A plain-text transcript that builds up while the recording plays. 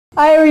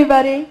Hi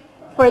everybody.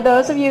 For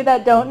those of you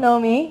that don't know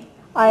me,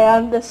 I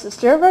am the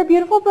sister of our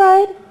beautiful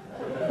bride.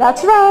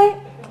 That's right.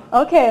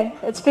 Okay,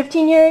 it's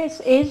 15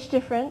 years age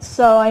difference,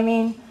 so I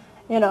mean,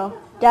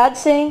 Dad's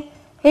saying,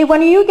 hey,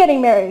 when are you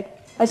getting married?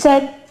 I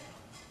said,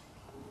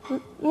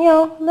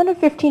 another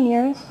 15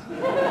 years.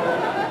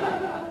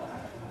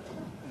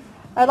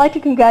 I'd like to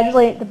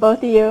congratulate the both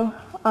of you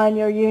on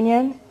your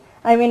union.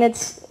 I mean,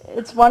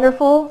 it's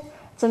wonderful.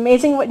 It's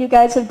amazing what you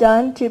guys have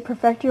done to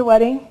perfect your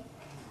wedding.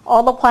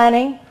 All the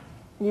planning.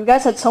 You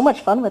guys had so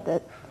much fun with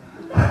it.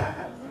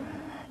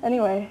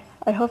 Anyway,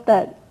 I hope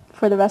that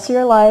for the rest of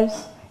your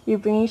lives, you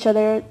bring each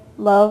other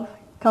love,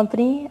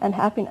 company, and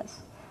happiness.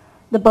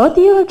 The both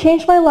of you have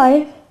changed my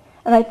life,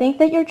 and I think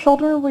that your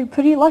children will be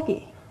pretty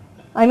lucky.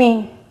 I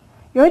mean,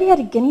 you already had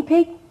a guinea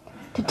pig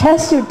to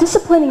test your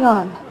disciplining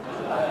on.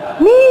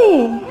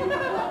 Me!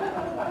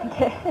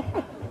 Okay.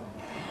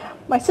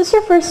 My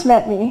sister first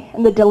met me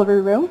in the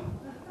delivery room,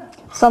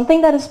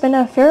 something that has been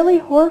a fairly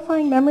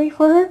horrifying memory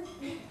for her.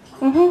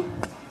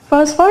 From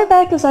as far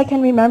back as I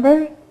can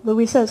remember,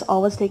 Louisa has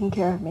always taken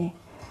care of me.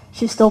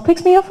 She still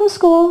picks me up from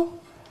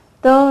school,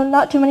 though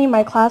not too many of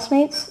my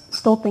classmates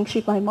still think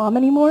she's my mom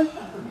anymore.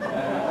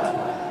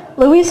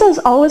 Louisa has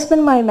always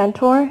been my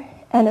mentor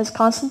and has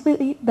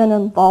constantly been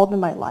involved in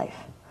my life.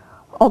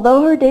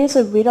 Although her days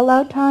of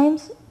read-aloud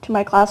times to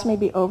my class may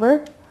be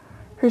over,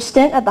 her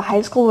stint at the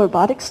high school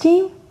robotics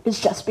team is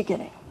just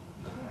beginning.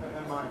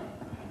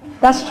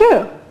 That's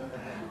true.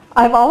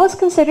 I've always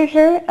considered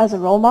her as a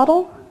role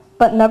model,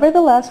 but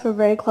nevertheless, we're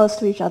very close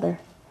to each other.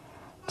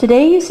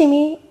 Today you see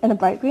me in a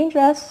bright green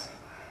dress,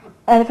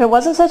 and if it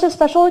wasn't such a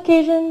special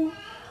occasion,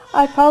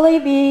 I'd probably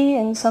be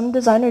in some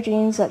designer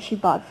jeans that she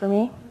bought for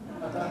me.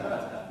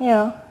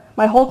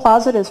 My whole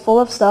closet is full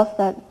of stuff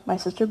that my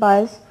sister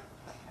buys.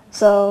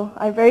 So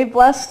I'm very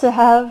blessed to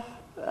have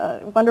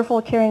a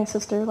wonderful, caring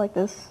sister like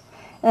this.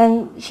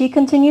 And she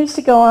continues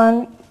to go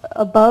on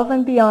above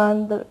and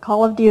beyond the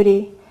call of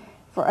duty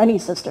for any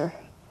sister.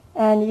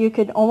 And you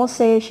could almost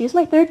say she's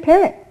my third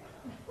parent.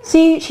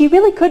 See, she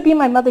really could be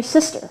my mother's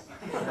sister.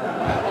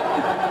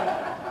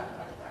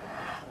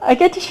 I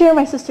get to share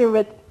my sister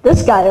with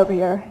this guy over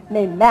here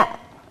named Matt.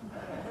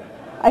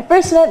 I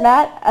first met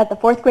Matt at the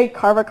 4th grade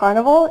Carver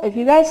Carnival. If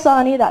you guys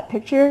saw any of that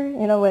picture,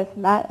 with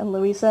Matt and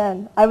Louisa,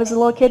 and I was a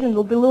little kid in a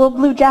little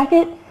blue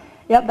jacket,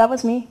 yep, that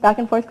was me back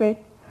in 4th grade.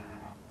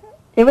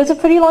 It was a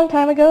pretty long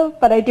time ago,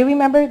 but I do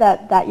remember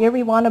that year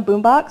we won a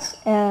boombox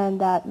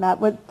and that Matt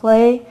would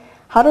play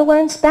How to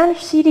Learn Spanish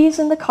CDs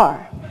in the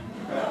car.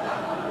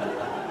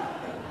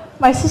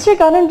 My sister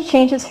got him to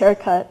change his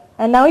haircut,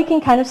 and now he can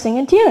kind of sing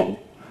in tune.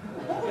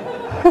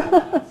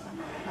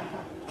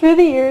 Through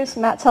the years,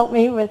 Matt's helped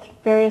me with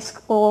various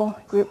school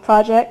group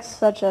projects,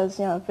 such as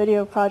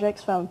video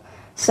projects from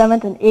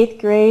 7th and 8th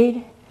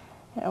grade.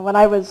 When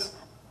I was,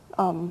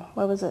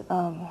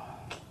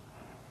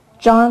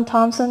 John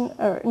Thompson,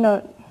 or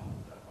no,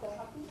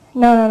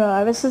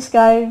 I was this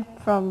guy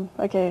from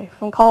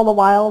Call of the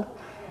Wild,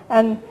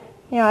 and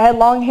I had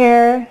long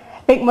hair,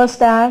 fake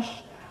mustache.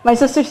 My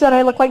sister said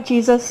I looked like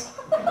Jesus.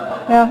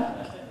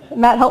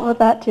 Matt helped with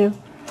that too.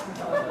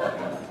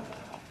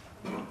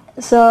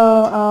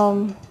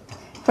 So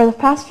for the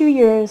past few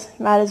years,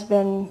 Matt has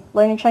been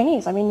learning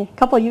Chinese. I mean, a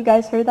couple of you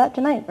guys heard that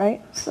tonight,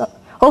 right? So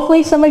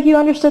hopefully some of you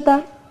understood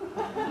that.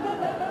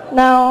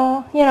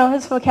 Now,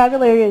 his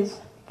vocabulary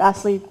is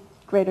vastly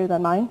greater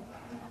than mine,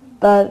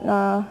 but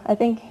I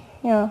think,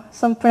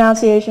 some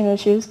pronunciation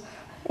issues.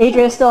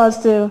 Adria still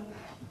has to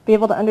be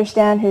able to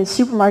understand his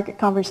supermarket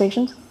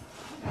conversations.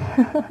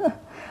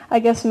 I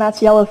guess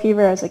Matt's yellow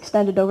fever has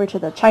extended over to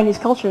the Chinese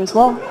culture as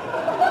well.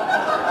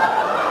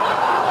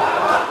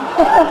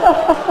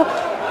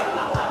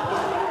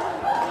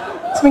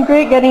 It's been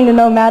great getting to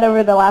know Matt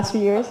over the last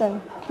few years,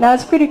 and now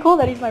it's pretty cool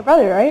that he's my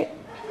brother, right?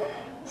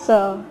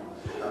 So,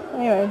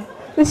 anyway,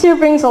 this year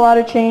brings a lot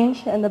of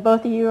change, and the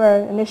both of you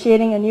are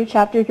initiating a new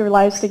chapter of your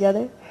lives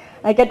together.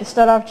 I get to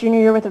start off junior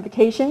year with a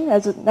vacation,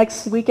 as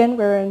next weekend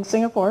we're in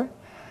Singapore.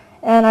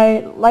 And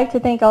I'd like to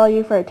thank all of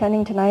you for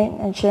attending tonight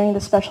and sharing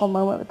this special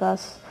moment with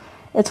us.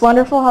 It's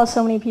wonderful how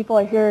so many people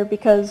are here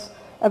because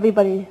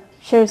everybody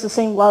shares the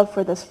same love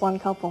for this one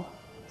couple.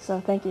 So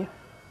thank you.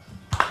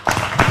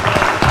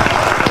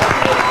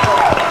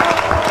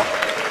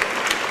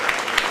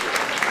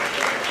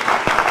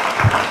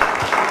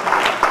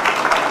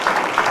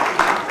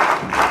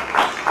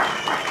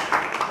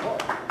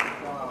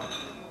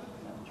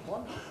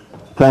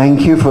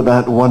 Thank you for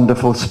that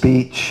wonderful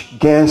speech.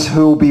 Guess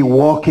who'll be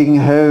walking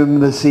home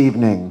this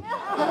evening?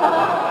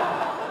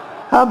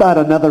 How about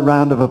another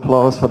round of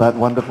applause for that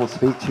wonderful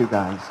speech, you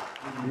guys?